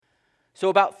So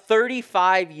about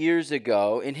 35 years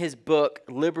ago, in his book,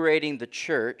 Liberating the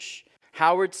Church,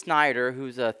 Howard Snyder,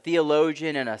 who's a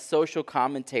theologian and a social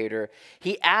commentator,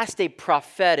 he asked a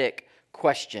prophetic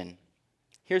question.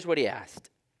 Here's what he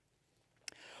asked.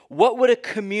 What would a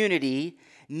community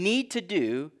need to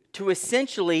do to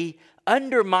essentially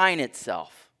undermine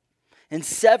itself and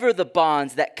sever the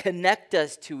bonds that connect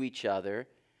us to each other,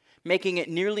 making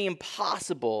it nearly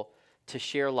impossible to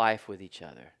share life with each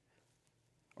other?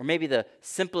 Or maybe the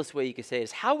simplest way you could say it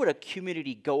is, how would a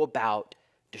community go about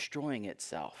destroying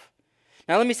itself?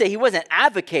 Now, let me say, he wasn't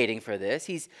advocating for this.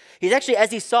 He's actually,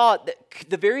 as he saw it,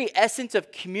 the very essence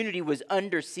of community was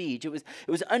under siege. It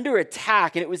was under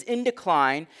attack, and it was in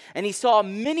decline. And he saw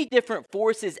many different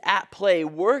forces at play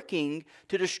working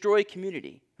to destroy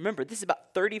community. Remember, this is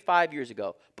about 35 years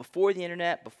ago, before the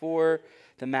internet, before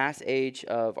the mass age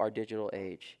of our digital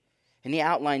age. And he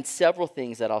outlined several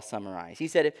things that I'll summarize. He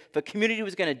said if a community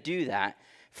was going to do that,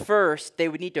 first, they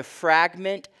would need to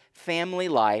fragment family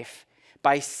life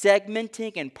by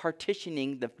segmenting and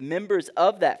partitioning the members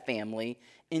of that family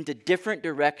into different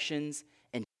directions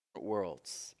and different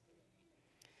worlds.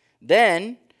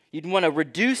 Then, you'd want to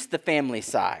reduce the family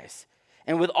size.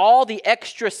 And with all the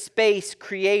extra space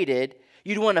created,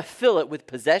 you'd want to fill it with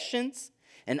possessions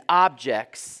and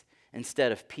objects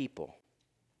instead of people.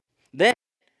 Then,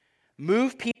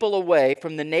 move people away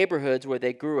from the neighborhoods where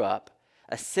they grew up,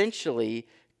 essentially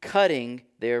cutting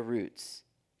their roots.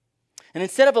 And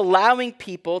instead of allowing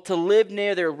people to live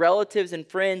near their relatives and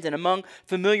friends and among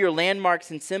familiar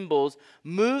landmarks and symbols,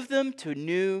 move them to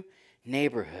new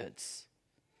neighborhoods.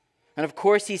 And of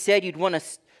course, he said you'd want to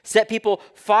set people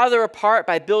farther apart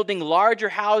by building larger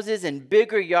houses and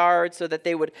bigger yards so that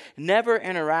they would never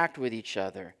interact with each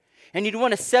other. And you'd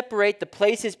want to separate the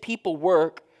places people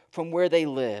work from where they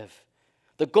live.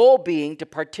 The goal being to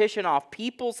partition off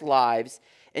people's lives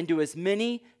into as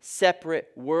many separate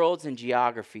worlds and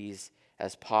geographies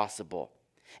as possible.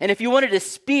 And if you wanted to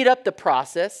speed up the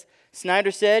process, Snyder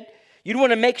said, you'd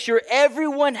want to make sure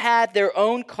everyone had their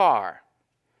own car.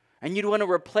 And you'd want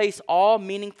to replace all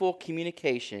meaningful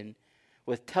communication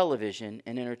with television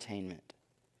and entertainment.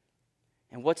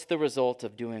 And what's the result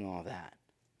of doing all that?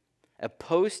 A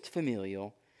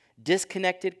post-familial,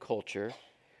 disconnected culture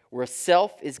where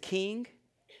self is king,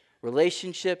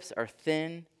 relationships are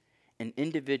thin, and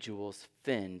individuals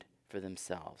fend for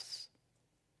themselves.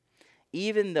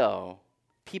 Even though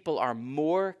people are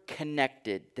more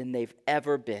connected than they've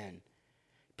ever been,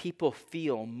 people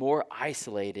feel more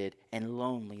isolated and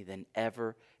lonely than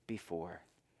ever before.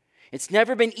 It's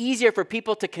never been easier for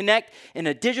people to connect in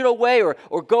a digital way or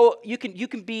go. You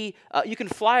can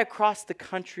fly across the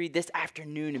country this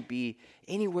afternoon and be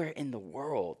anywhere in the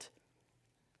world.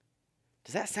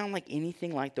 Does that sound like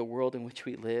anything like the world in which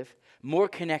we live? More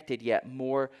connected, yet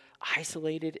more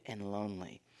isolated and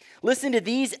lonely. Listen to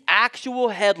these actual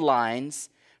headlines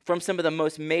from some of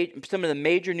the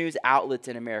major news outlets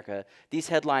in America. These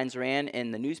headlines ran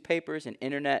in the newspapers and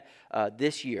internet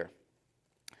this year.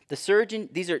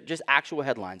 These are just actual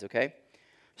headlines, okay?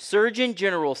 Surgeon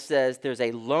General says there's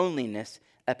a loneliness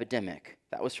epidemic.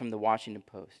 That was from the Washington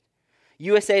Post.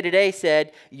 USA Today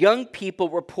said young people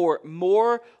report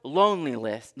more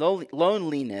loneliness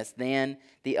than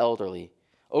the elderly.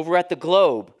 Over at the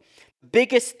Globe,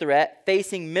 biggest threat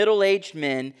facing middle-aged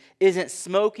men isn't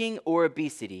smoking or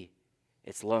obesity,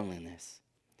 it's loneliness.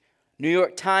 New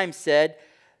York Times said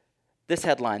this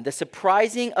headline, the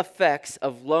surprising effects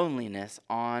of loneliness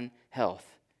on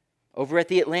health. Over at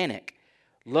the Atlantic,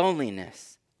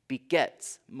 loneliness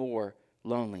begets more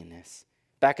loneliness.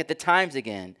 Back at the Times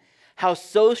again, how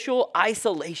social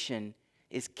isolation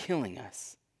is killing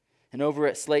us. And over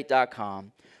at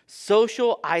slate.com,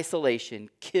 social isolation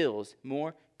kills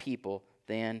more people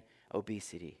than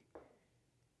obesity.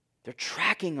 They're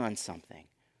tracking on something.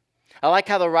 I like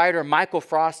how the writer Michael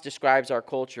Frost describes our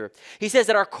culture. He says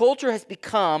that our culture has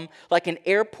become like an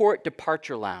airport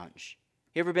departure lounge.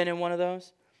 You ever been in one of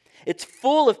those? It's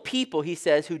full of people, he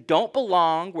says, who don't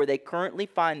belong where they currently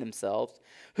find themselves,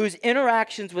 whose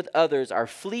interactions with others are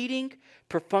fleeting,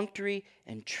 perfunctory,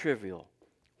 and trivial.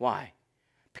 Why?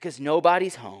 Because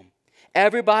nobody's home.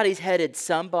 Everybody's headed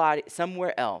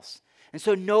somewhere else. And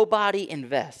so nobody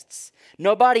invests.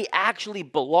 Nobody actually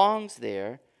belongs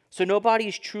there. So nobody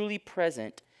is truly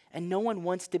present, and no one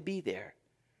wants to be there.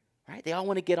 Right? They all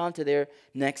want to get on to their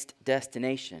next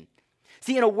destination.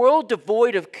 See, in a world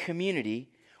devoid of community,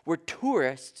 we're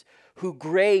tourists who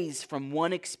graze from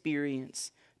one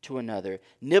experience to another,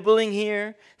 nibbling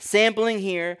here, sampling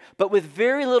here, but with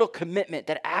very little commitment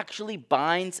that actually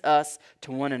binds us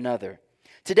to one another.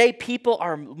 Today, people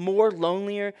are more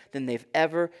lonelier than they've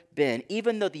ever been,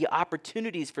 even though the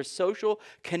opportunities for social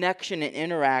connection and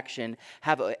interaction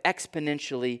have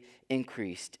exponentially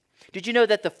increased. Did you know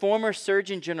that the former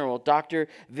Surgeon General, Dr.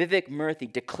 Vivek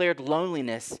Murthy, declared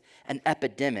loneliness an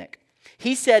epidemic?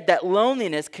 He said that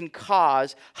loneliness can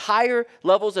cause higher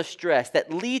levels of stress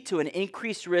that lead to an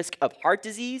increased risk of heart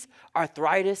disease,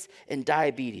 arthritis, and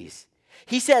diabetes.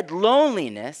 He said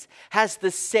loneliness has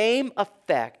the same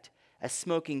effect as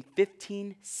smoking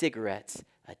 15 cigarettes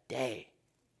a day.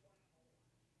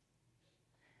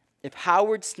 If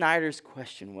Howard Snyder's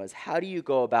question was, how do you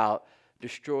go about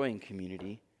destroying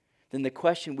community? Then the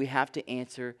question we have to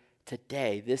answer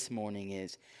today, this morning,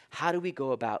 is, how do we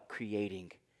go about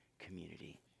creating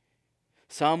community?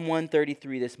 Psalm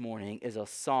 133 this morning is a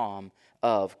psalm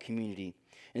of community.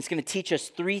 And it's going to teach us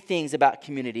three things about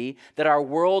community that our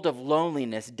world of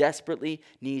loneliness desperately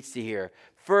needs to hear.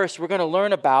 First, we're going to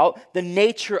learn about the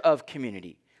nature of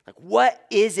community. Like, what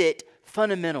is it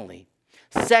fundamentally?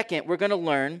 Second, we're going to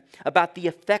learn about the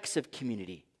effects of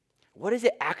community. What does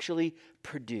it actually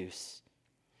produce?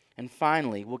 And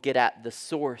finally, we'll get at the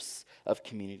source of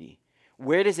community.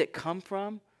 Where does it come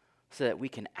from so that we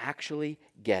can actually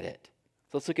get it?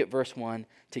 So let's look at verse 1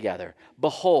 together.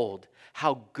 Behold,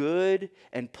 how good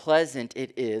and pleasant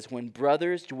it is when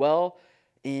brothers dwell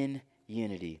in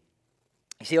unity.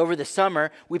 You see, over the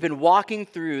summer, we've been walking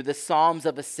through the Psalms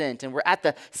of Ascent, and we're at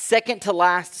the second to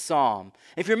last psalm.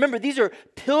 If you remember, these are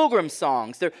pilgrim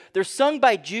songs. They're sung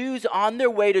by Jews on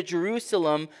their way to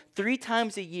Jerusalem 3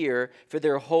 times a year for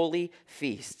their holy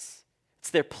feasts. It's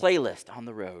their playlist on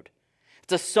the road.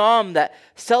 It's a psalm that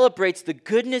celebrates the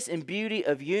goodness and beauty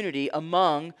of unity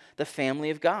among the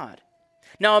family of God.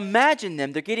 Now imagine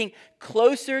them. They're getting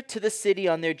closer to the city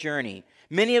on their journey.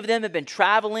 Many of them have been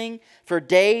traveling for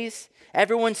days.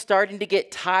 Everyone's starting to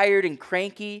get tired and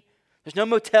cranky. There's no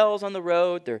motels on the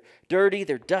road. They're dirty.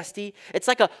 They're dusty. It's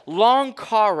like a long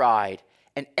car ride,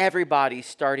 and everybody's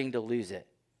starting to lose it.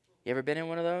 You ever been in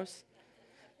one of those?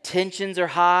 Tensions are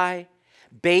high.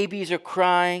 Babies are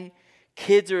crying.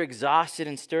 Kids are exhausted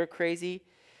and stir crazy.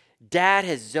 Dad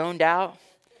has zoned out.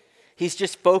 He's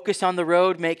just focused on the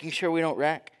road, making sure we don't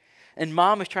wreck. And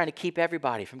mom is trying to keep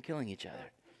everybody from killing each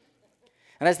other.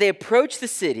 And as they approach the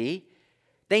city,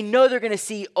 they know they're going to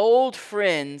see old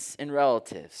friends and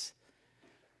relatives.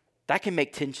 That can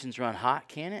make tensions run hot,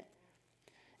 can't it?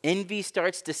 Envy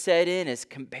starts to set in as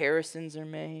comparisons are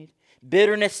made.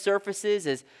 Bitterness surfaces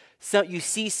as you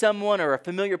see someone or a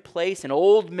familiar place, and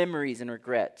old memories and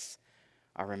regrets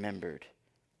are remembered.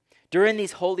 During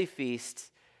these holy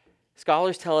feasts,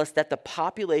 scholars tell us that the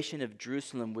population of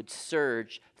Jerusalem would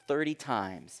surge 30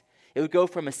 times. It would go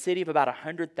from a city of about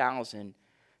 100,000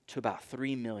 to about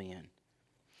 3 million.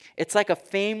 It's like a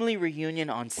family reunion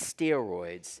on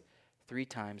steroids 3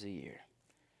 times a year.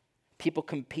 People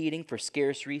competing for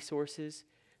scarce resources,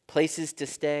 places to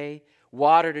stay,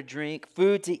 water to drink,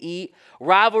 food to eat.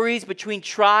 Rivalries between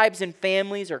tribes and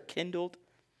families are kindled.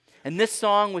 And this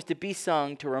song was to be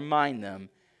sung to remind them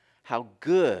how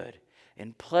good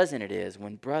and pleasant it is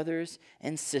when brothers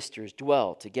and sisters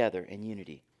dwell together in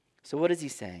unity. So what is he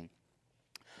saying?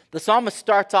 The psalmist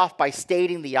starts off by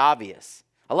stating the obvious.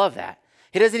 I love that.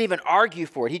 He doesn't even argue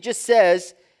for it. He just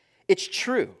says it's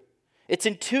true. It's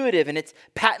intuitive and it's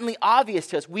patently obvious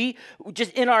to us.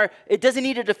 It doesn't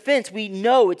need a defense. We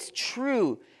know it's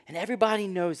true and everybody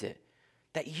knows it.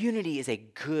 That unity is a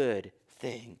good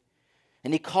thing.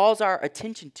 And he calls our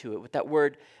attention to it with that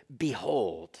word,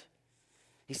 behold.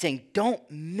 He's saying, don't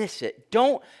miss it.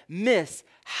 Don't miss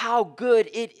how good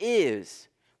it is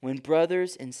when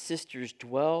brothers and sisters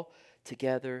dwell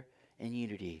together in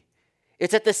unity.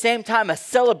 It's at the same time a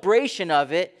celebration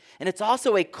of it, and it's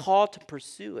also a call to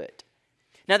pursue it.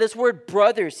 Now, this word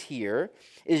brothers here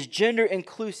is gender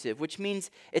inclusive, which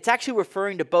means it's actually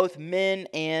referring to both men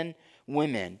and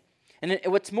women. And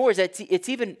what's more is that it's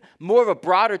even more of a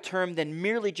broader term than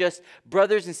merely just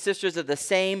brothers and sisters of the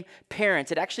same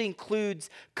parents. It actually includes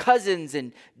cousins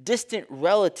and distant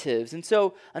relatives. And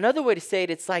so another way to say it,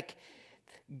 it's like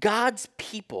God's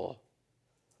people.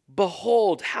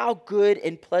 Behold how good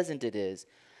and pleasant it is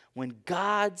when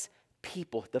God's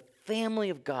people, the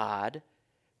family of God,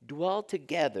 dwell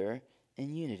together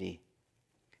in unity.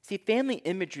 See, family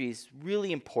imagery is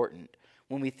really important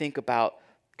when we think about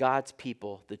God's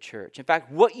people, the church. In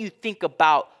fact, what you think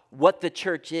about what the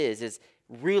church is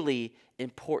really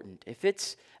important. If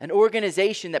it's an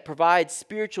organization that provides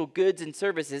spiritual goods and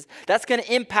services, that's going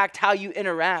to impact how you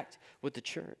interact with the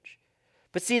church.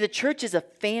 But see, the church is a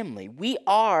family. We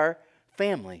are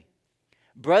family.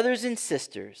 Brothers and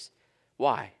sisters.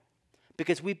 Why?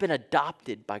 Because we've been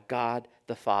adopted by God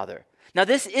the Father. Now,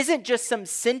 this isn't just some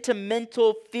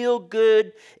sentimental,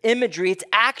 feel-good imagery. It's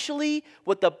actually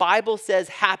what the Bible says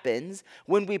happens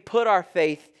when we put our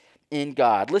faith in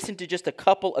God. Listen to just a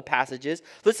couple of passages.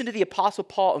 Listen to the Apostle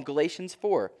Paul in Galatians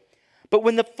 4. But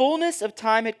when the fullness of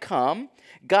time had come,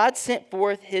 God sent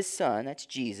forth his Son, that's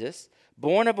Jesus,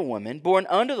 born of a woman, born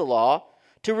under the law,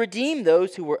 to redeem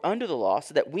those who were under the law,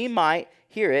 so that we might,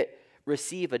 hear it,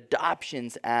 receive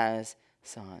adoptions as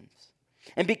sons.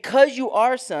 And because you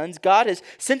are sons, God has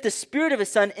sent the Spirit of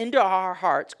his Son into our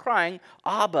hearts, crying,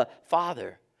 Abba,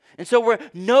 Father. And so we're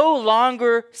no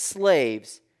longer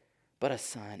slaves, but a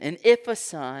son. And if a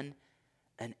son,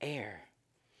 an heir.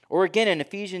 Or again in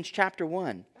Ephesians chapter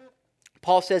 1,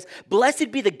 Paul says,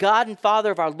 Blessed be the God and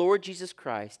Father of our Lord Jesus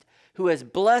Christ, who has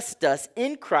blessed us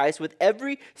in Christ with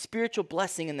every spiritual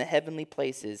blessing in the heavenly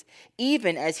places,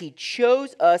 even as he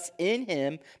chose us in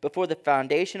him before the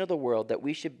foundation of the world, that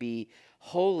we should be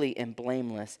holy and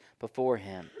blameless before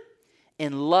him.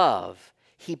 In love,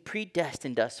 he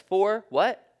predestined us for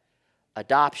what?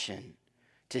 Adoption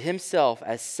to himself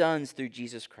as sons through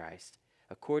Jesus Christ,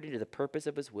 according to the purpose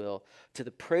of his will, to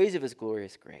the praise of his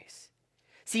glorious grace.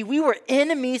 See, we were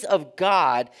enemies of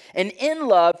God, and in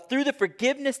love, through the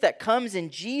forgiveness that comes in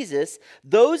Jesus,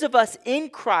 those of us in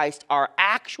Christ are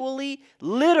actually,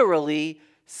 literally,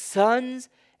 sons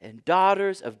and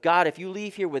daughters of God. If you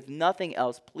leave here with nothing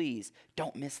else, please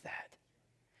don't miss that.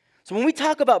 So when we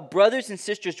talk about brothers and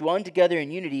sisters dwelling together in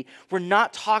unity, we're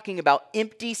not talking about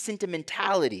empty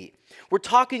sentimentality. We're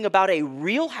talking about a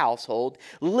real household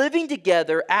living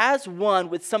together as one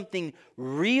with something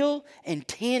real and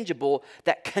tangible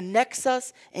that connects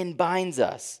us and binds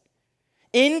us.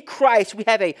 In Christ, we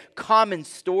have a common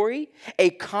story,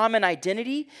 a common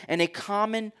identity, and a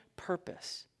common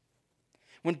purpose.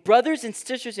 When brothers and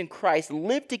sisters in Christ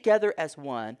live together as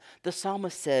one, the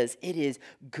psalmist says it is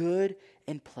good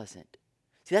and pleasant.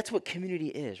 See, that's what community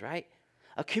is, right?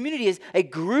 A community is a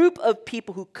group of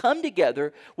people who come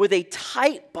together with a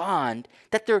tight bond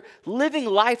that they're living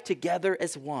life together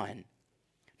as one.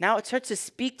 Now it starts to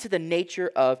speak to the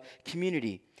nature of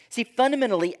community. See,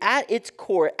 fundamentally, at its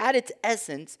core, at its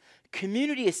essence,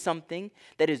 community is something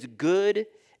that is good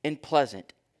and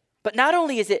pleasant. But not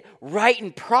only is it right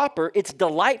and proper, it's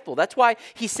delightful. That's why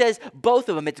he says both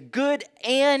of them. It's good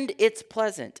and it's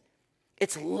pleasant.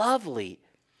 It's lovely.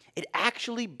 It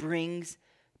actually brings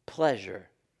pleasure.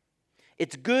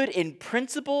 It's good in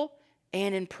principle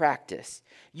and in practice.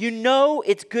 You know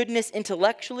its goodness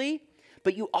intellectually,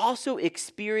 but you also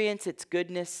experience its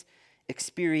goodness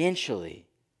experientially.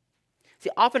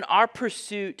 See, often our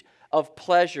pursuit of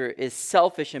pleasure is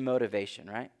selfish in motivation,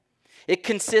 right? It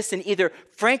consists in either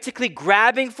frantically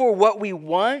grabbing for what we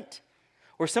want,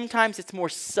 or sometimes it's more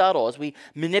subtle as we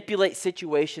manipulate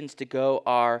situations to go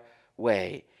our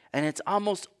way. And it's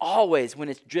almost always, when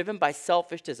it's driven by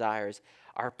selfish desires,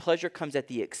 our pleasure comes at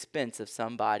the expense of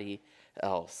somebody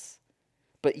else.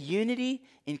 But unity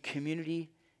in community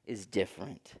is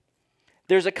different.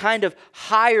 There's a kind of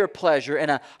higher pleasure and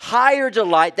a higher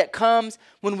delight that comes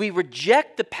when we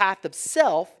reject the path of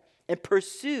self and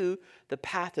pursue the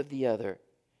path of the other,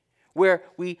 where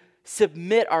we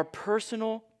submit our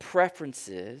personal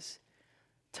preferences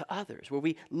to others, where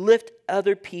we lift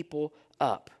other people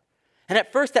up. And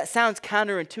at first that sounds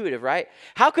counterintuitive, right?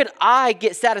 How could I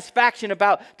get satisfaction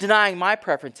about denying my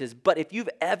preferences? But if you've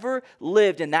ever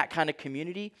lived in that kind of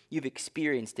community, you've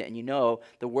experienced it, and you know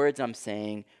the words I'm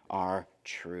saying are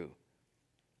true.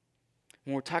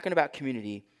 When we're talking about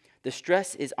community, the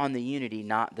stress is on the unity,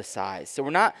 not the size. So we're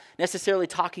not necessarily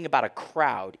talking about a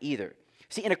crowd either.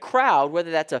 See, in a crowd, whether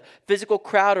that's a physical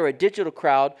crowd or a digital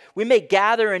crowd, we may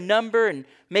gather in number and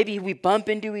maybe we bump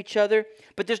into each other,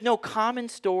 but there's no common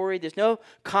story, there's no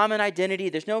common identity,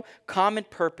 there's no common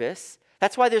purpose.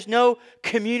 That's why there's no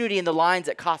community in the lines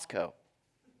at Costco,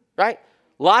 right?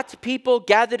 Lots of people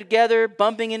gather together,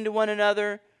 bumping into one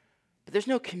another, but there's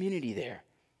no community there.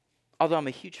 Although I'm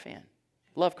a huge fan.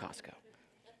 Love Costco.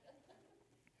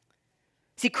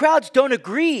 See, crowds don't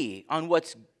agree on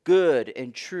what's good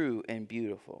and true and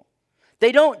beautiful.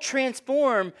 They don't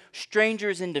transform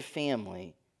strangers into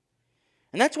family.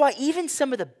 And that's why even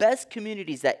some of the best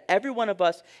communities that every one of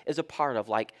us is a part of,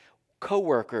 like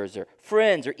coworkers or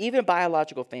friends or even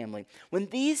biological family, when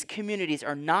these communities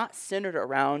are not centered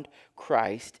around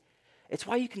Christ, it's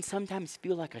why you can sometimes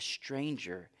feel like a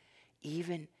stranger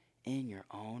even in your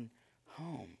own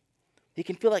home. You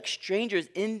can feel like strangers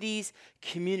in these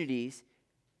communities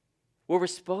where we're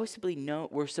supposedly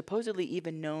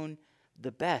even known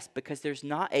the best, because there's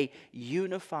not a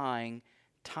unifying,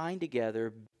 tying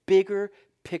together, bigger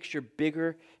picture,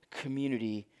 bigger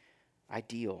community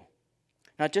ideal.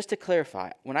 Now, just to clarify,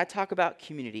 when I talk about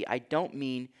community, I don't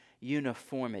mean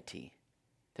uniformity.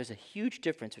 There's a huge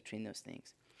difference between those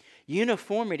things.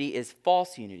 Uniformity is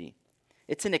false unity.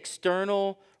 It's an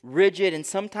external, rigid, and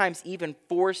sometimes even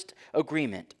forced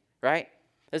agreement, right?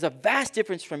 There's a vast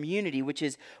difference from unity, which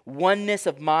is oneness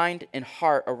of mind and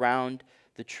heart around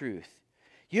the truth.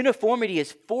 Uniformity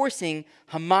is forcing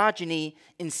homogeny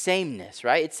in sameness,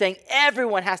 right? It's saying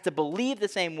everyone has to believe the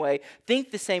same way,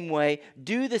 think the same way,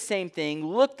 do the same thing,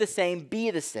 look the same, be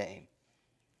the same.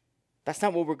 That's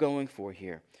not what we're going for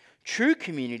here. True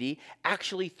community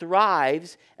actually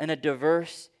thrives in a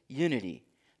diverse unity,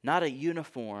 not a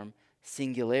uniform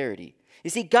singularity. You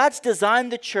see, God's designed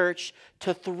the church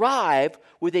to thrive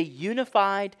with a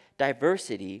unified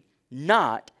diversity,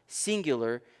 not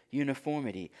singular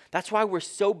uniformity. That's why we're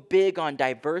so big on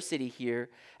diversity here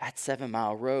at 7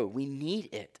 Mile Road. We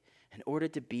need it in order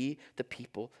to be the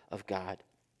people of God.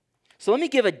 So let me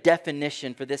give a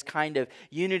definition for this kind of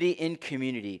unity in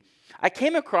community. I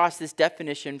came across this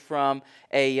definition from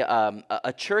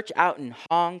a church out in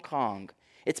Hong Kong.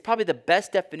 It's probably the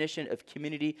best definition of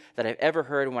community that I've ever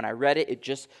heard. And when I read it, it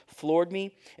just floored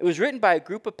me. It was written by a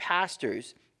group of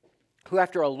pastors who,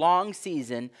 after a long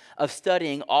season of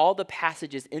studying all the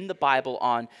passages in the Bible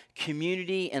on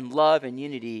community and love and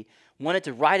unity, wanted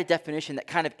to write a definition that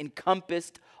kind of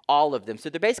encompassed all of them. So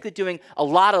they're basically doing a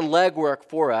lot of legwork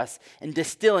for us and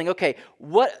distilling, okay,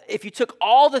 what if you took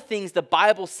all the things the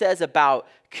Bible says about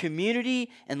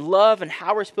community and love and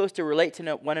how we're supposed to relate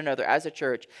to one another as a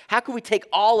church, how could we take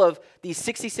all of these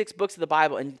 66 books of the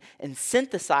Bible and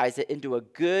synthesize it into a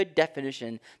good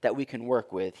definition that we can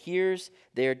work with? Here's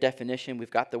their definition. We've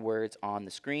got the words on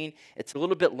the screen. It's a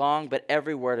little bit long, but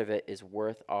every word of it is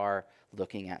worth our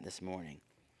looking at this morning.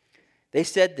 They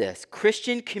said this: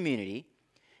 Christian community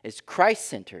is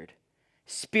Christ-centered,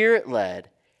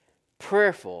 Spirit-led,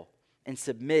 prayerful, and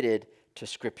submitted to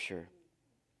Scripture.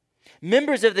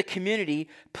 Members of the community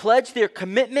pledge their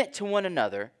commitment to one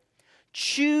another,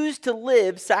 choose to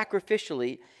live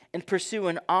sacrificially, and pursue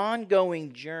an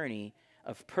ongoing journey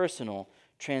of personal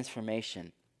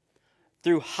transformation.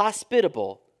 Through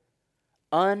hospitable,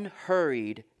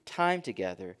 unhurried time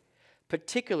together,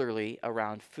 particularly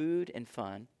around food and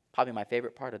fun, probably my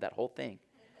favorite part of that whole thing.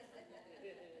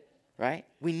 Right?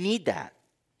 We need that.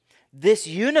 This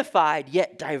unified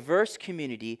yet diverse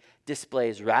community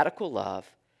displays radical love,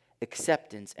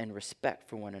 acceptance, and respect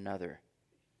for one another.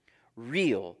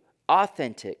 Real,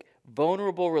 authentic,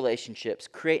 vulnerable relationships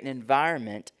create an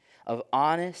environment of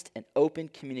honest and open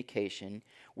communication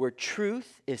where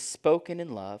truth is spoken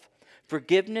in love,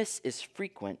 forgiveness is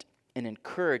frequent, and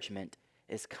encouragement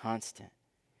is constant.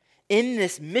 In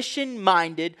this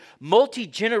mission-minded,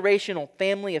 multi-generational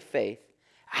family of faith,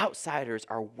 outsiders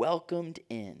are welcomed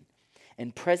in,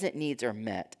 and present needs are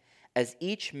met as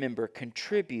each member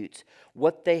contributes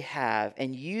what they have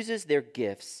and uses their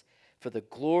gifts for the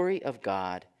glory of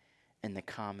God and the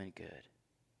common good.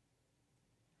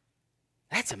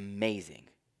 That's amazing.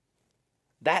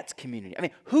 That's community. I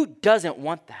mean, who doesn't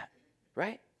want that,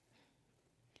 right?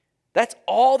 That's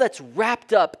all that's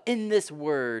wrapped up in this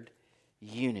word,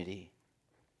 unity.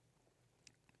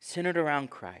 Centered around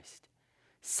Christ,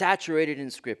 saturated in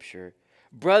Scripture,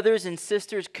 brothers and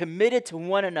sisters committed to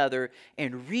one another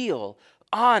in real,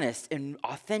 honest, and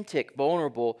authentic,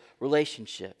 vulnerable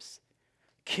relationships.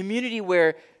 Community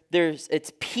where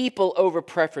it's people over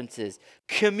preferences,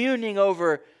 communing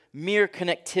over mere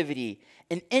connectivity,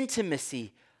 and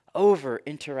intimacy over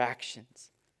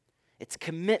interactions. It's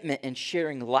commitment in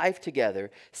sharing life together,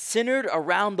 centered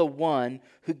around the one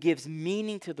who gives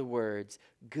meaning to the words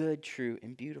good, true,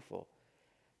 and beautiful.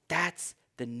 That's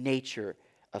the nature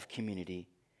of community.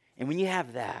 And when you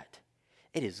have that,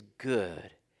 it is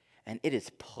good and it is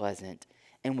pleasant.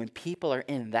 And when people are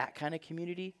in that kind of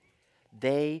community,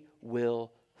 they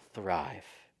will thrive.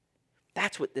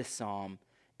 That's what this psalm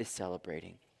is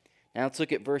celebrating. Now let's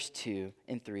look at verse 2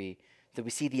 and 3 so we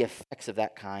see the effects of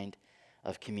that kind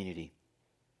of community.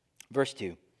 Verse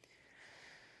 2.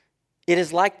 It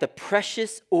is like the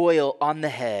precious oil on the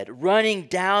head, running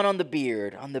down on the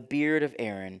beard of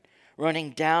Aaron,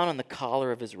 running down on the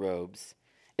collar of his robes.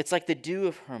 It's like the dew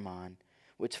of Hermon,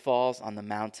 which falls on the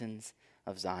mountains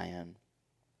of Zion.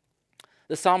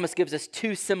 The psalmist gives us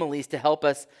two similes to help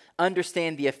us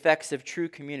understand the effects of true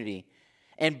community,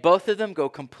 and both of them go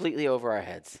completely over our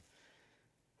heads.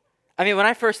 I mean, when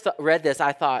I first read this,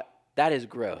 I thought, that is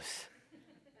gross.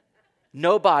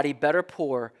 Nobody better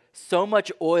pour so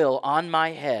much oil on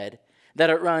my head that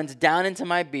it runs down into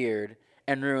my beard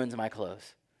and ruins my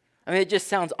clothes. I mean, it just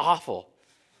sounds awful.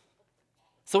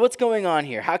 So what's going on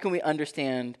here? How can we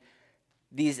understand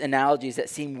these analogies that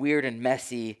seem weird and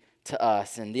messy to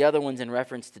us, and the other one's in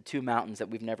reference to two mountains that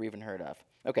we've never even heard of.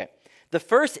 Okay. The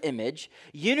first image,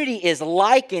 unity is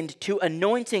likened to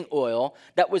anointing oil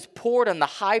that was poured on the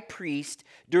high priest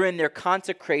during their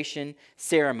consecration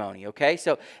ceremony, okay?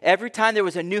 So every time there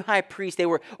was a new high priest, they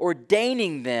were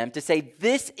ordaining them to say,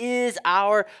 this is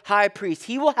our high priest.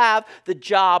 He will have the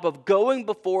job of going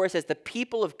before us as the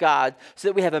people of God so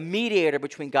that we have a mediator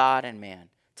between God and man.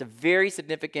 It's a very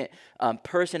significant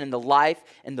person in the life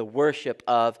and the worship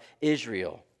of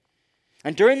Israel.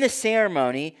 And during this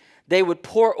ceremony, they would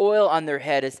pour oil on their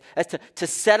head as to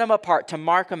set them apart, to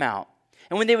mark them out.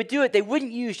 And when they would do it, they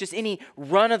wouldn't use just any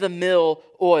run-of-the-mill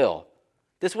oil.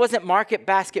 This wasn't Market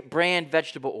Basket brand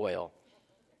vegetable oil.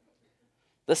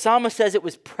 The psalmist says it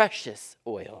was precious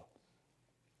oil.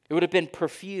 It would have been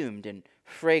perfumed and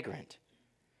fragrant.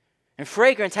 And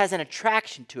fragrance has an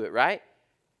attraction to it, right?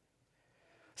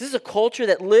 This is a culture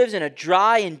that lives in a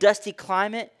dry and dusty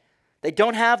climate. They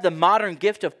don't have the modern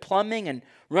gift of plumbing and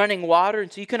running water.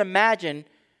 And so you can imagine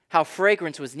how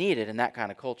fragrance was needed in that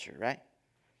kind of culture, right?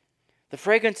 The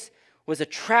fragrance was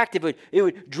attractive. It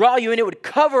would draw you in. It would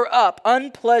cover up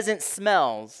unpleasant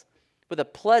smells with a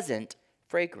pleasant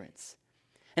fragrance.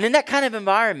 And in that kind of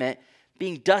environment,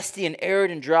 being dusty and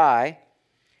arid and dry,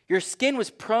 your skin was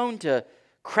prone to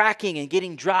cracking and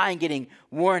getting dry and getting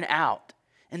worn out.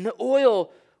 And the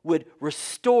oil would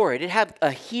restore it. It had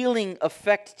a healing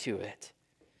effect to it.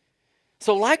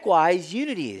 So likewise,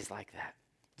 unity is like that.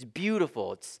 It's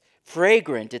beautiful. It's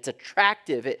fragrant. It's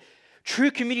attractive.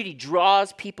 True community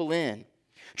draws people in.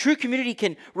 True community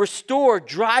can restore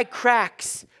dry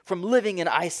cracks from living in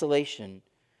isolation.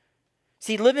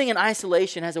 See, living in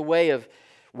isolation has a way of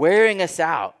wearing us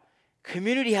out.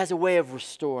 Community has a way of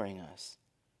restoring us.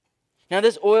 Now,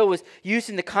 this oil was used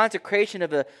in the consecration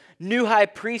of a new high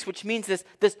priest, which means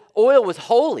this oil was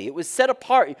holy. It was set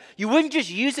apart. You wouldn't just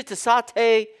use it to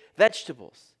saute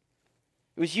vegetables.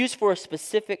 It was used for a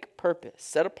specific purpose,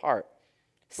 set apart,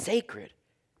 sacred.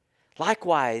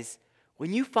 Likewise,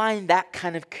 when you find that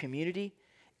kind of community,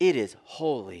 it is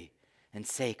holy and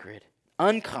sacred,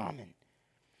 uncommon.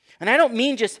 And I don't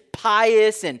mean just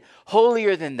pious and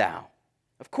holier than thou.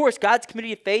 Of course, God's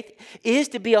community of faith is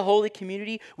to be a holy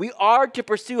community. We are to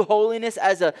pursue holiness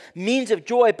as a means of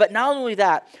joy. But not only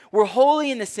that, we're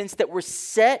holy in the sense that we're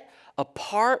set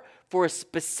apart for a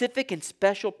specific and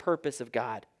special purpose of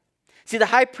God. See, the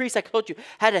high priest, like I told you,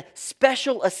 had a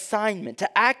special assignment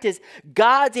to act as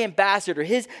God's ambassador,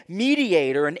 his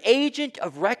mediator, an agent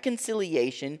of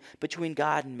reconciliation between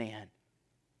God and man.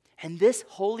 And this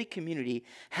holy community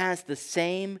has the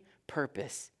same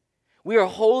purpose. We are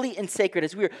holy and sacred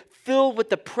as we are filled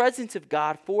with the presence of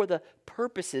God for the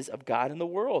purposes of God in the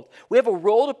world. We have a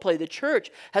role to play. The church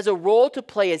has a role to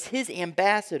play as his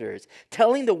ambassadors,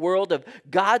 telling the world of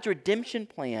God's redemption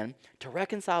plan to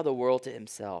reconcile the world to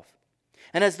himself.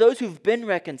 And as those who've been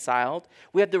reconciled,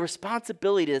 we have the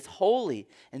responsibility to this holy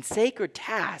and sacred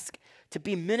task to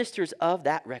be ministers of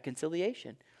that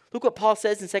reconciliation. Look what Paul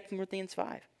says in 2 Corinthians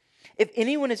 5. If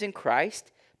anyone is in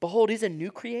Christ, behold, he's a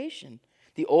new creation.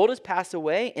 The old has passed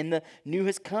away and the new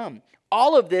has come.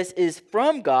 All of this is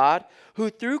from God, who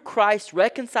through Christ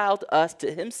reconciled us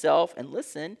to himself, and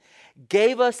listen,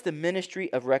 gave us the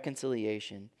ministry of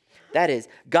reconciliation. That is,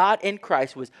 God in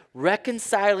Christ was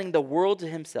reconciling the world to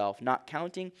himself, not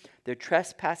counting their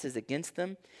trespasses against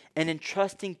them, and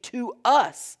entrusting to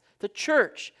us, the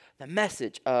church, the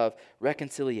message of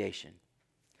reconciliation.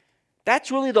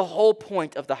 That's really the whole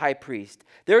point of the high priest.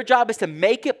 Their job is to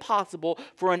make it possible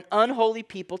for an unholy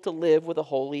people to live with a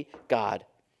holy God.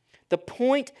 The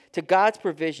point to God's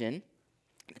provision,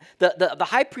 the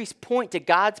high priests point to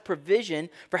God's provision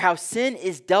for how sin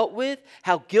is dealt with,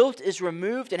 how guilt is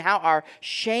removed, and how our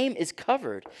shame is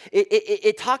covered.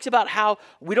 It talks about how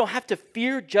we don't have to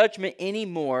fear judgment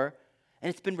anymore, and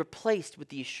it's been replaced with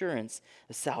the assurance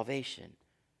of salvation.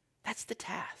 That's the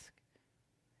task.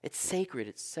 It's sacred.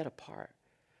 It's set apart.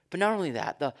 But not only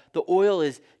that, the oil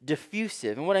is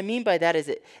diffusive. And what I mean by that is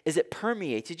it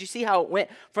permeates. Did you see how it went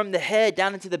from the head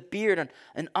down into the beard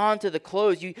and onto the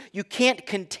clothes? You can't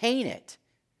contain it.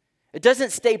 It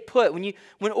doesn't stay put.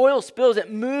 When oil spills,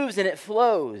 it moves and it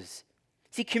flows.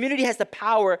 See, community has the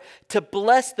power to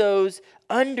bless those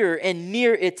under and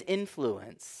near its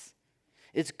influence.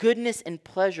 Its goodness and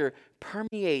pleasure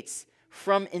permeates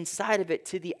from inside of it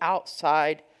to the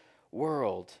outside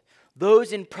world.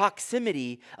 Those in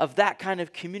proximity of that kind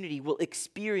of community will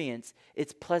experience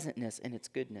its pleasantness and its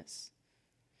goodness.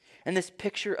 And this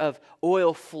picture of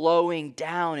oil flowing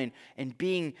down and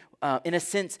being, in a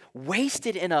sense,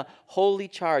 wasted in a holy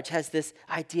charge has this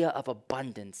idea of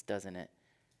abundance, doesn't it?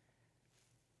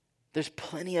 There's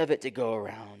plenty of it to go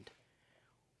around.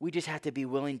 We just have to be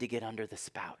willing to get under the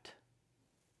spout.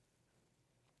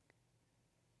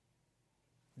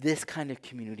 This kind of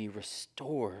community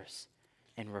restores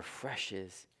and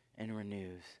refreshes and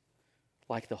renews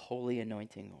like the holy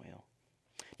anointing oil.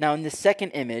 Now, in the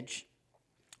second image,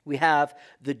 we have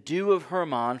the dew of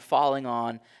Hermon falling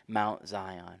on Mount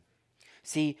Zion.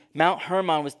 See, Mount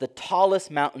Hermon was the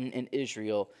tallest mountain in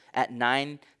Israel at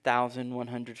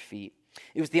 9,100 feet.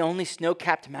 It was the only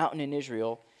snow-capped mountain in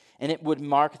Israel, and it would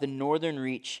mark the northern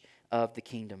reach of the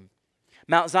kingdom.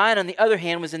 Mount Zion, on the other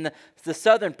hand, was in the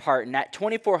southern part, and at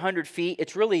 2,400 feet,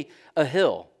 it's really a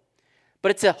hill.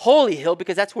 But it's a holy hill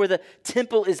because that's where the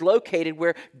temple is located,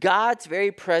 where God's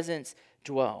very presence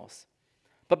dwells.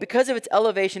 But because of its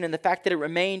elevation and the fact that it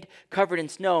remained covered in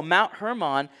snow, Mount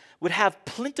Hermon would have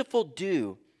plentiful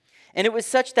dew. And it was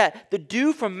such that the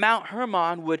dew from Mount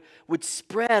Hermon would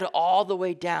spread all the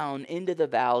way down into the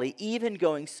valley, even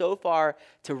going so far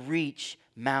to reach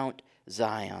Mount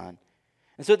Zion.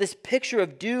 And so this picture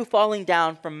of dew falling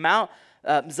down from Mount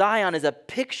Zion is a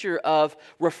picture of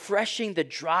refreshing the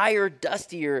drier,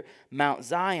 dustier Mount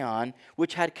Zion,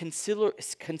 which had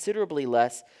considerably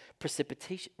less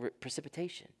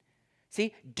precipitation.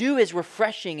 See, dew is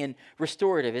refreshing and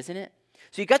restorative, isn't it?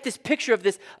 So you got this picture of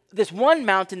this one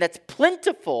mountain that's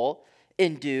plentiful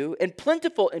in dew and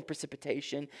plentiful in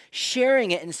precipitation,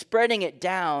 sharing it and spreading it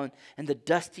down in the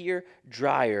dustier,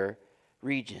 drier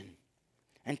region.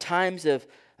 In times of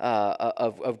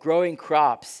growing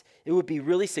crops, it would be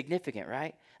really significant,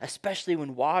 right? Especially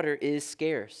when water is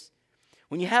scarce.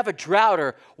 When you have a drought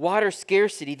or water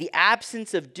scarcity, the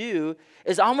absence of dew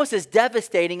is almost as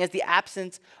devastating as the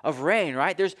absence of rain,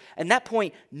 right? There's, at that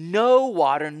point, no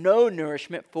water, no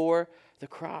nourishment for the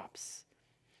crops.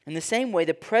 In the same way,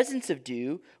 the presence of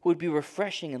dew would be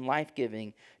refreshing and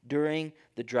life-giving during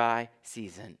the dry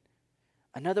season.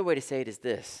 Another way to say it is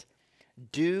this: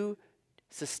 dew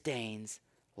sustains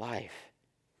life.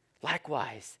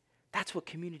 Likewise, that's what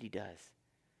community does.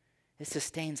 It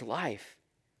sustains life.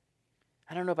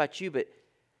 I don't know about you, but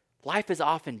life is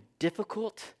often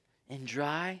difficult and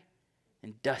dry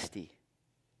and dusty.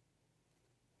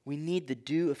 We need the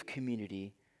dew of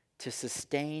community to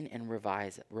sustain and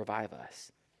revive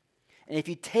us. And if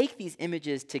you take these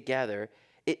images together,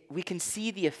 we can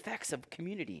see the effects of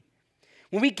community.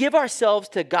 When we give ourselves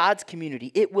to God's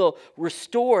community, it will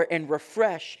restore and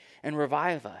refresh and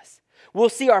revive us. We'll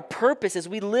see our purpose as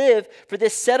we live for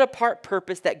this set-apart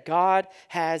purpose that God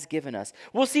has given us.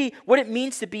 We'll see what it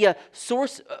means to be a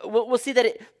source. We'll see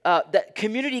that that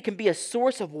community can be a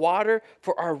source of water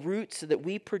for our roots so that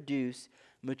we produce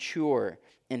mature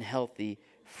and healthy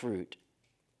fruit.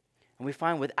 And we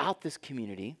find without this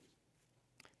community,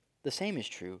 the same is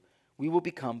true. We will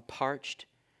become parched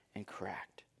and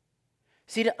cracked.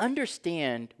 See, to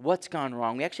understand what's gone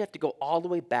wrong, we actually have to go all the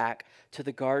way back to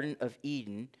the Garden of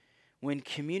Eden, when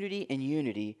community and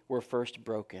unity were first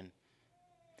broken.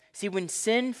 See, when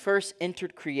sin first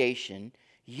entered creation,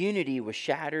 unity was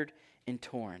shattered and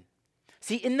torn.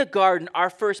 See, in the garden,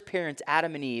 our first parents,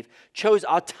 Adam and Eve, chose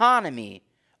autonomy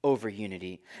over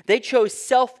unity. They chose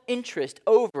self-interest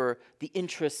over the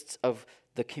interests of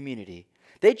the community.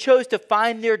 They chose to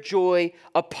find their joy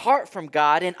apart from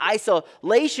God in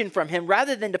isolation from Him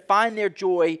rather than to find their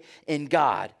joy in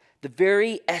God, the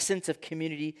very essence of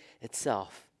community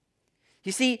itself.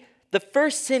 You see, the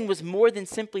first sin was more than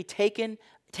simply taking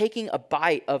a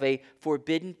bite of a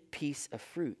forbidden piece of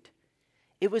fruit.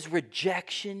 It was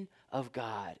rejection of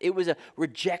God. It was a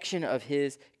rejection of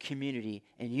His community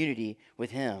and unity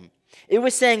with Him. It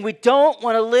was saying, we don't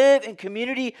want to live in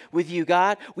community with you,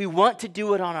 God. We want to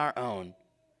do it on our own.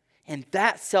 And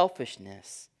that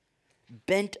selfishness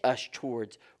bent us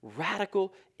towards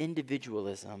radical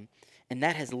individualism, and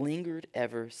that has lingered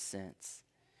ever since.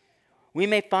 We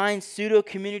may find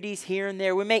pseudo-communities here and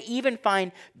there. We may even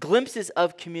find glimpses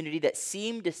of community that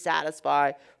seem to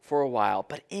satisfy for a while.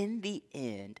 But in the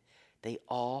end, they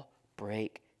all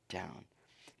break down.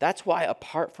 That's why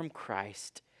apart from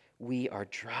Christ, we are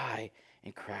dry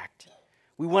and cracked.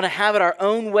 We want to have it our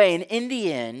own way. And in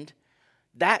the end,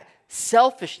 that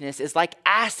selfishness is like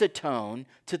acetone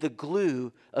to the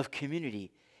glue of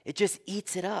community. It just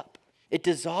eats it up. It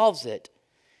dissolves it.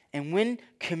 And when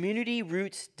community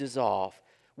roots dissolve,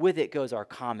 with it goes our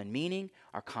common meaning,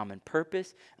 our common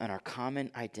purpose, and our common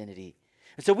identity.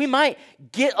 And so we might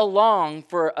get along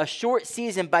for a short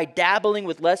season by dabbling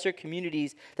with lesser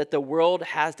communities that the world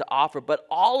has to offer, but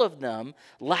all of them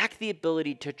lack the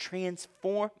ability to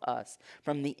transform us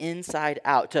from the inside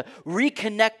out, to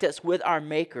reconnect us with our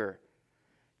Maker,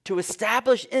 to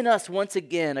establish in us once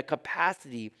again a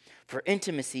capacity for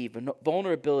intimacy,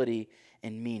 vulnerability,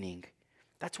 and meaning.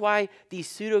 That's why these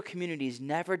pseudo communities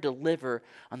never deliver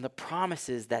on the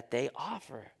promises that they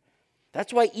offer.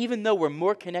 That's why even though we're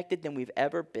more connected than we've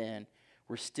ever been,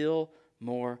 we're still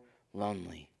more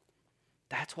lonely.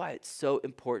 That's why it's so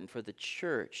important for the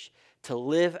church to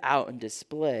live out and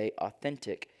display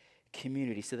authentic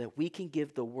community so that we can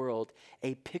give the world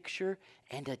a picture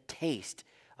and a taste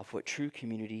of what true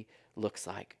community looks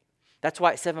like. That's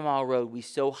why at 7 Mile Road, we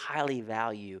so highly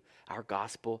value our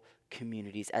gospel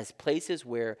communities as places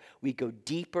where we go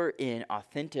deeper in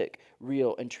authentic,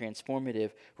 real, and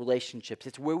transformative relationships.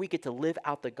 It's where we get to live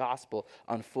out the gospel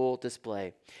on full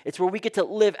display. It's where we get to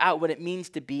live out what it means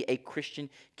to be a Christian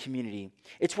community.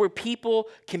 It's where people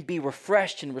can be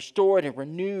refreshed and restored and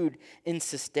renewed and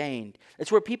sustained.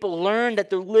 It's where people learn that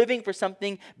they're living for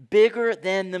something bigger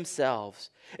than themselves.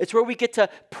 It's where we get to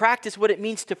practice what it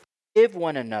means to forgive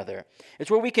one another. It's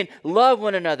where we can love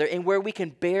one another and where we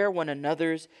can bear one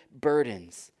another's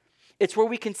burdens. It's where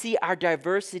we can see our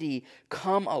diversity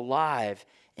come alive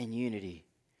in unity.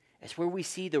 It's where we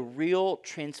see the real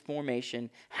transformation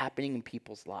happening in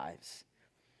people's lives.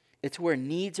 It's where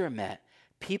needs are met,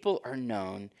 people are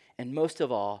known, and most of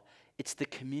all, it's the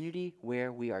community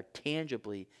where we are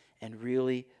tangibly and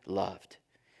really loved.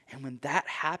 And when that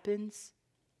happens,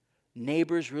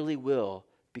 neighbors really will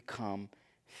become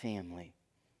family.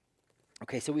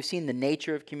 Okay, so we've seen the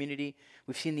nature of community.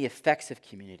 We've seen the effects of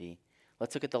community.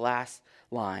 Let's look at the last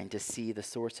line to see the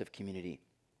source of community.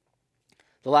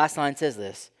 The last line says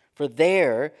this: "For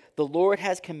there the Lord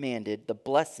has commanded the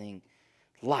blessing,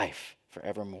 life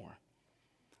forevermore."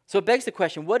 So it begs the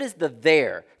question, what is the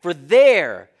there? For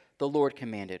there the Lord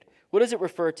commanded. What does it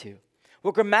refer to?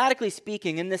 Well, grammatically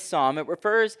speaking, in this psalm, it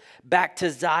refers back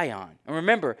to Zion. And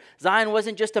remember, Zion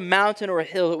wasn't just a mountain or a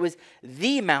hill. It was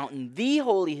the mountain, the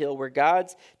holy hill where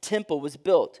God's temple was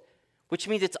built, which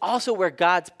means it's also where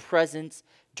God's presence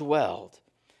dwelled.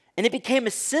 And it became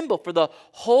a symbol for the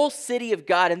whole city of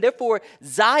God. And therefore,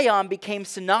 Zion became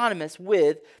synonymous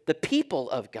with the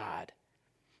people of God.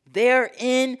 There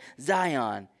in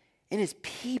Zion, in his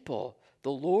people,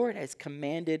 the Lord has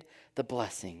commanded the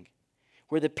blessing,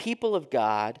 where the people of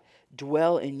God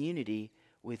dwell in unity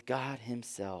with God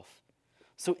himself.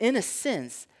 So in a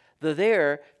sense, the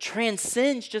there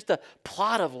transcends just a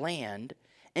plot of land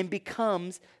and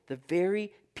becomes the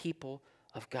very people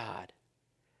of God.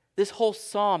 This whole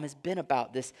psalm has been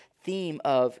about this theme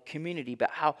of community,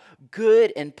 about how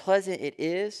good and pleasant it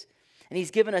is. And he's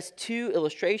given us 2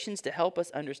 illustrations to help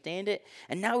us understand it.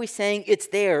 And now he's saying it's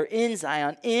there in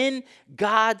Zion, in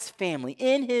God's family,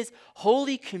 in his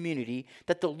holy community,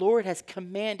 that the Lord has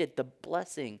commanded the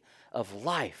blessing of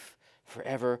life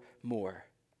forevermore.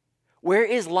 Where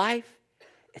is life?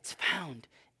 It's found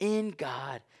in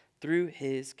God through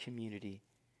his community.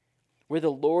 Where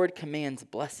the Lord commands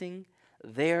blessing,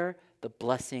 there the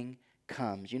blessing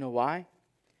comes. You know why?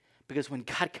 Because when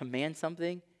God commands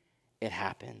something, it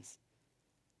happens.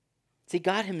 See,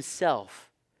 God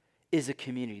himself is a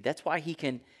community. That's why he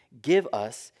can give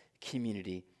us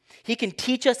community. He can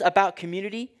teach us about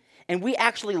community, and we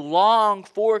actually long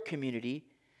for community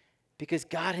because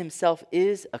God himself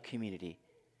is a community.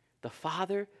 The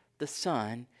Father, the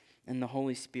Son, and the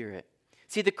Holy Spirit.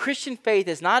 See, the Christian faith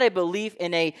is not a belief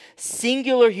in a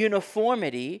singular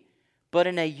uniformity, but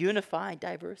in a unified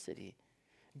diversity.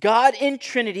 God in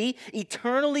Trinity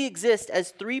eternally exists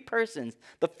as 3 persons,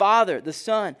 the Father, the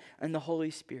Son, and the Holy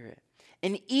Spirit.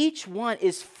 And each one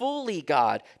is fully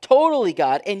God, totally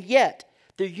God, and yet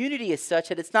their unity is such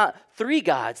that it's not 3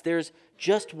 gods, there's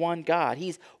just one God.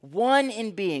 He's one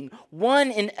in being,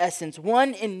 one in essence,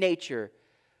 one in nature,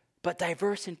 but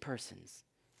diverse in persons.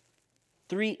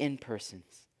 3 in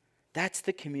persons. That's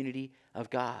the community of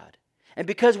God. And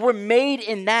because we're made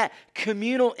in that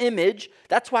communal image,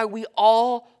 that's why we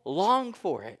all long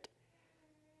for it.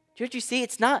 Don't you see?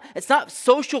 It's not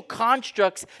social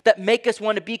constructs that make us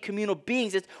want to be communal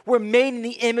beings. We're made in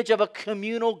the image of a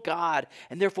communal God,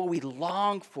 and therefore we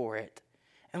long for it.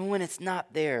 And when it's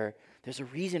not there, there's a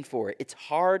reason for it. It's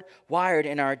hardwired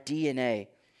in our DNA.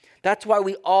 That's why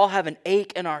we all have an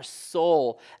ache in our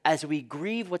soul as we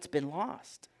grieve what's been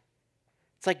lost.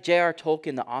 It's like J.R.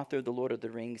 Tolkien, the author of The Lord of the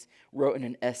Rings, wrote in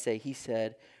an essay. He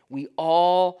said, "We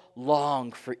all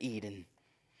long for Eden,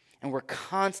 and we're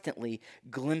constantly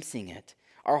glimpsing it.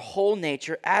 Our whole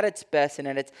nature, at its best and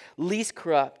at its least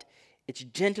corrupt, its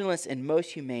gentleness and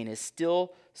most humane, is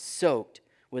still soaked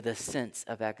with a sense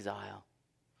of exile."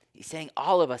 He's saying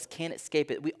all of us can't escape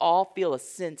it. We all feel a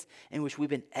sense in which we've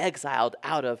been exiled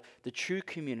out of the true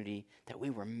community that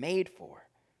we were made for.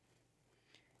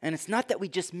 And it's not that we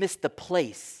just miss the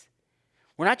place.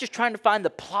 We're not just trying to find the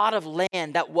plot of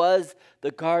land that was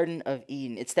the Garden of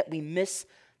Eden. It's that we miss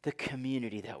the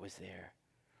community that was there.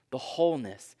 The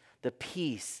wholeness, the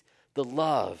peace, the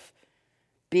love,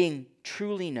 being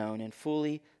truly known and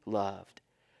fully loved.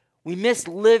 We miss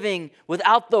living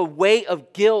without the weight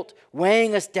of guilt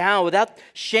weighing us down, without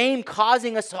shame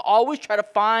causing us to always try to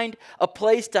find a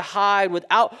place to hide,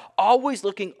 without always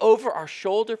looking over our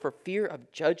shoulder for fear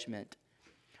of judgment.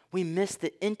 We miss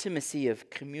the intimacy of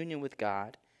communion with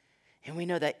God. And we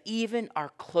know that even our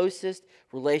closest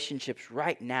relationships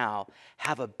right now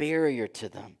have a barrier to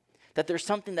them. That there's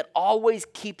something that always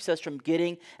keeps us from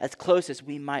getting as close as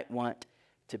we might want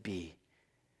to be.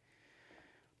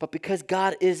 But because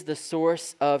God is the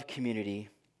source of community,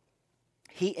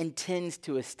 he intends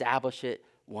to establish it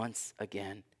once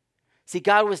again. See,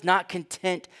 God was not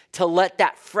content to let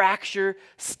that fracture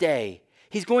stay.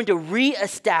 He's going to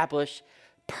reestablish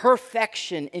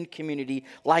perfection in community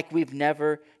like we've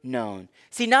never known.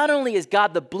 See, not only is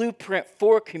God the blueprint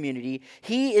for community,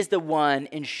 he is the one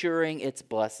ensuring its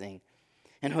blessing.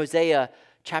 In Hosea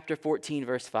chapter 14,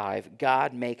 verse 5,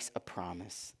 God makes a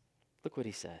promise. Look what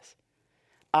he says.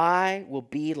 I will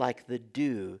be like the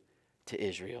dew to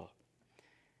Israel.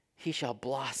 He shall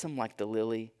blossom like the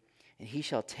lily, and he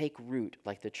shall take root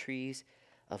like the trees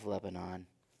of Lebanon.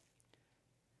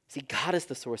 See, God is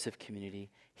the source of community.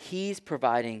 He's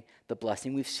providing the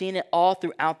blessing. We've seen it all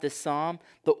throughout this psalm.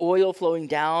 The oil flowing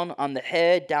down on the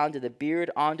head, down to the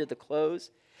beard, onto the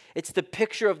clothes. It's the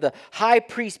picture of the high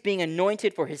priest being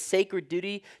anointed for his sacred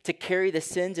duty to carry the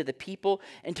sins of the people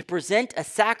and to present a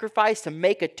sacrifice to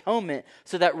make atonement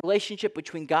so that relationship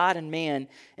between God and man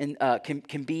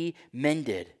can be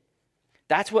mended.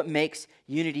 That's what makes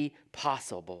unity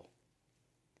possible.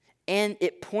 And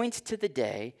it points to the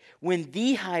day when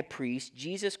the high priest,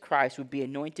 Jesus Christ, would be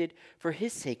anointed for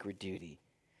his sacred duty.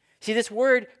 See, this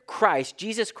word Christ,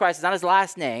 Jesus Christ, is not his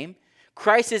last name.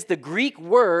 Christ is the Greek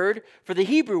word for the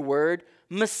Hebrew word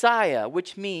Messiah,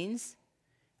 which means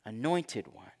anointed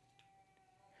one.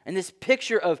 And this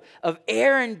picture of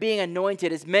Aaron being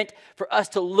anointed is meant for us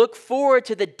to look forward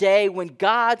to the day when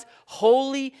God's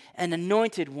holy and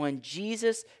anointed one,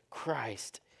 Jesus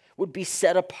Christ, would be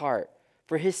set apart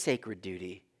for his sacred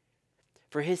duty,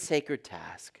 for his sacred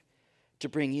task, to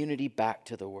bring unity back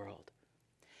to the world.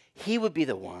 He would be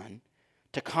the one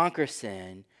to conquer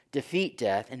sin, defeat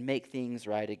death, and make things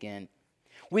right again.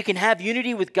 We can have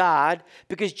unity with God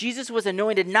because Jesus was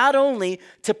anointed not only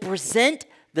to present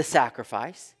the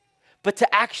sacrifice, but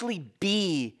to actually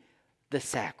be the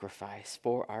sacrifice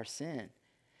for our sin.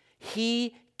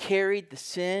 He carried the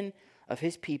sin of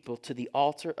his people to the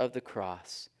altar of the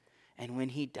cross. And when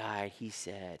he died, he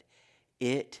said,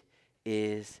 "It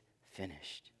is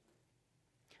finished."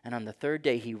 And on the third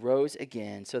day, he rose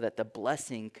again so that the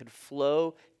blessing could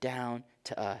flow down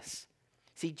to us.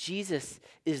 See, Jesus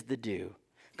is the dew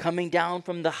coming down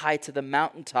from the heights of the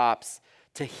mountaintops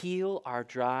to heal our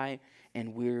dry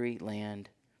and weary land.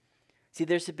 See,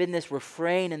 there's been this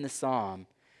refrain in the psalm,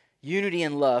 unity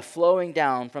and love flowing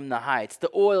down from the heights, the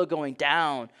oil going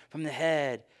down from the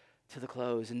head to the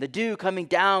clothes, and the dew coming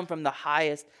down from the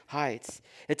highest heights.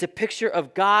 It's a picture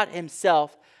of God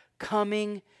himself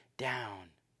coming down.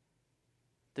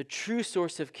 The true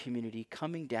source of community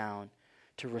coming down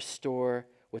to restore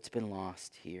what's been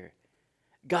lost here.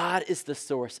 God is the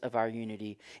source of our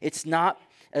unity. It's not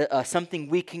something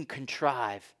we can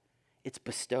contrive. It's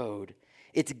bestowed.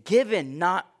 It's given,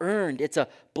 not earned. It's a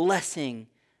blessing,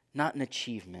 not an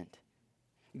achievement.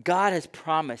 God has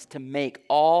promised to make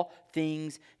all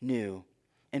things new.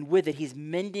 And with it, he's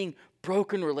mending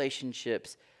broken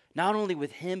relationships, not only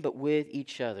with him, but with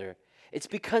each other. It's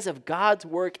because of God's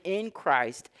work in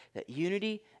Christ that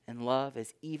unity and love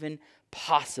is even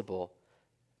possible.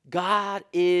 God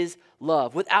is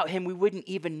love. Without him, we wouldn't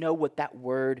even know what that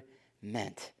word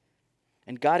meant.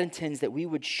 And God intends that we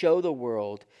would show the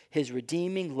world his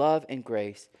redeeming love and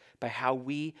grace by how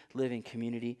we live in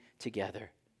community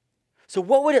together. So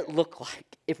what would it look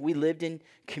like if we lived in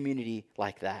community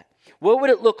like that? What would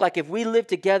it look like if we lived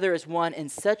together as one in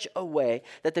such a way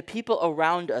that the people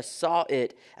around us saw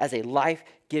it as a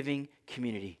life-giving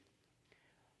community?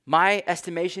 My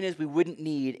estimation is we wouldn't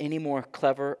need any more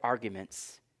clever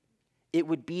arguments. It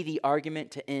would be the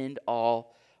argument to end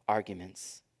all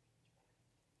arguments.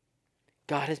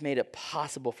 God has made it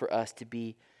possible for us to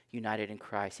be united in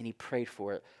Christ, and he prayed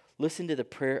for it. Listen to the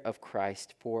prayer of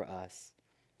Christ for us.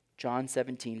 John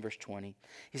 17, verse 20.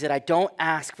 He said, I don't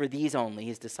ask for these only,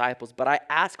 his disciples, but I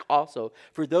ask also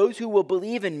for those who will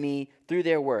believe in me through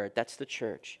their word. That's the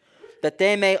church. that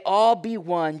they may all be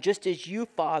one, just as you,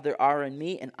 Father, are in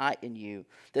me and I in you,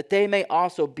 that they may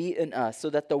also be in us, so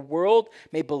that the world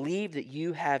may believe that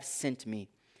you have sent me,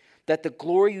 that the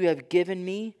glory you have given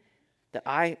me,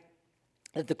 I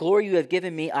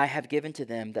have given to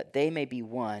them, that they may be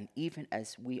one, even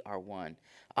as we are one.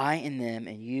 I in them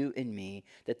and you in me,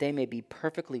 that they may be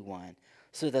perfectly one,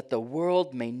 so that the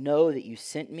world may know that you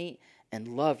sent me and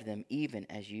loved them even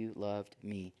as you loved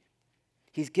me.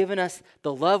 He's given us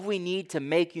the love we need to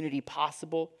make unity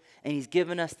possible, and he's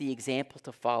given us the example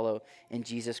to follow in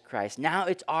Jesus Christ. Now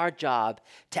it's our job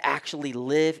to actually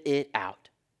live it out.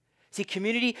 See,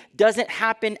 community doesn't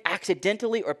happen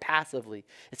accidentally or passively.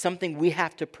 It's something we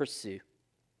have to pursue.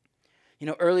 You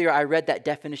know, earlier I read that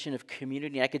definition of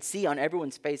community, and I could see on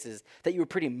everyone's faces that you were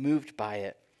pretty moved by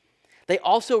it. They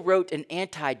also wrote an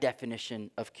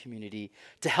anti-definition of community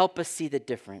to help us see the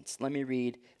difference. Let me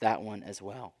read that one as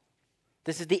well.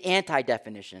 This is the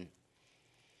anti-definition.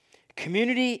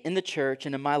 Community in the church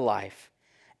and in my life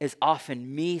is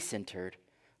often me-centered,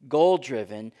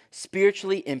 goal-driven,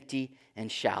 spiritually empty,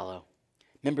 and shallow.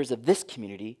 Members of this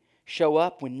community show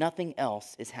up when nothing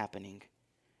else is happening.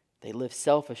 They live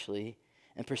selfishly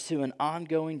and pursue an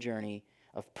ongoing journey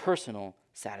of personal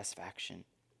satisfaction.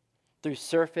 Through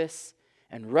surface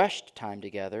and rushed time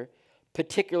together,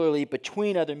 particularly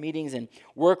between other meetings and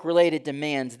work-related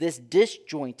demands, this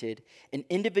disjointed and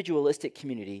individualistic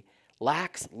community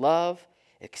lacks love,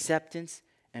 acceptance,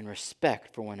 and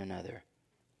respect for one another.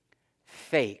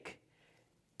 Fake,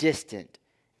 distant,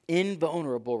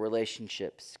 invulnerable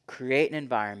relationships create an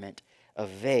environment of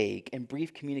vague and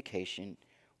brief communication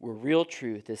where real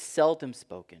truth is seldom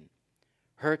spoken,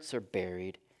 hurts are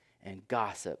buried, and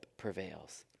gossip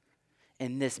prevails.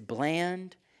 In this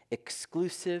bland,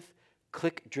 exclusive,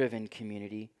 clique-driven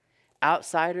community,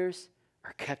 outsiders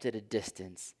are kept at a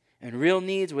distance, and real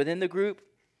needs within the group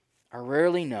are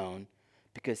rarely known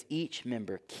because each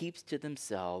member keeps to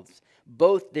themselves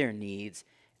both their needs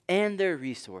and their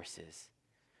resources,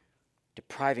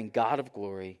 depriving God of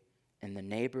glory and the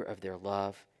neighbor of their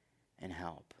love and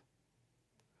help.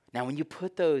 Now, when you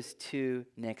put those two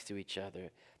next to each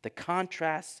other, the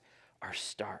contrasts are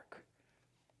stark.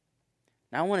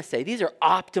 Now, I want to say these are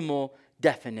optimal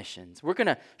definitions. We're going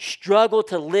to struggle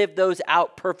to live those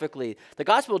out perfectly. The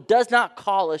gospel does not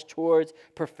call us towards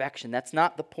perfection. That's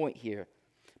not the point here.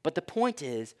 But the point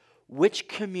is, which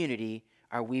community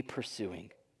are we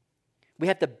pursuing? We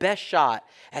have the best shot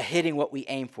at hitting what we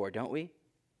aim for, don't we?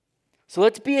 So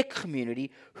let's be a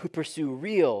community who pursue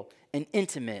real and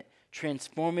intimate,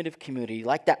 transformative community,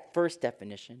 like that first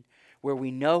definition, where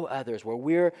we know others, where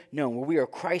we're known, where we are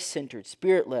Christ-centered,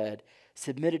 Spirit-led,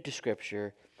 submitted to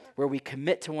Scripture, where we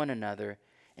commit to one another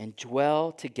and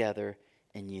dwell together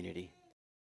in unity.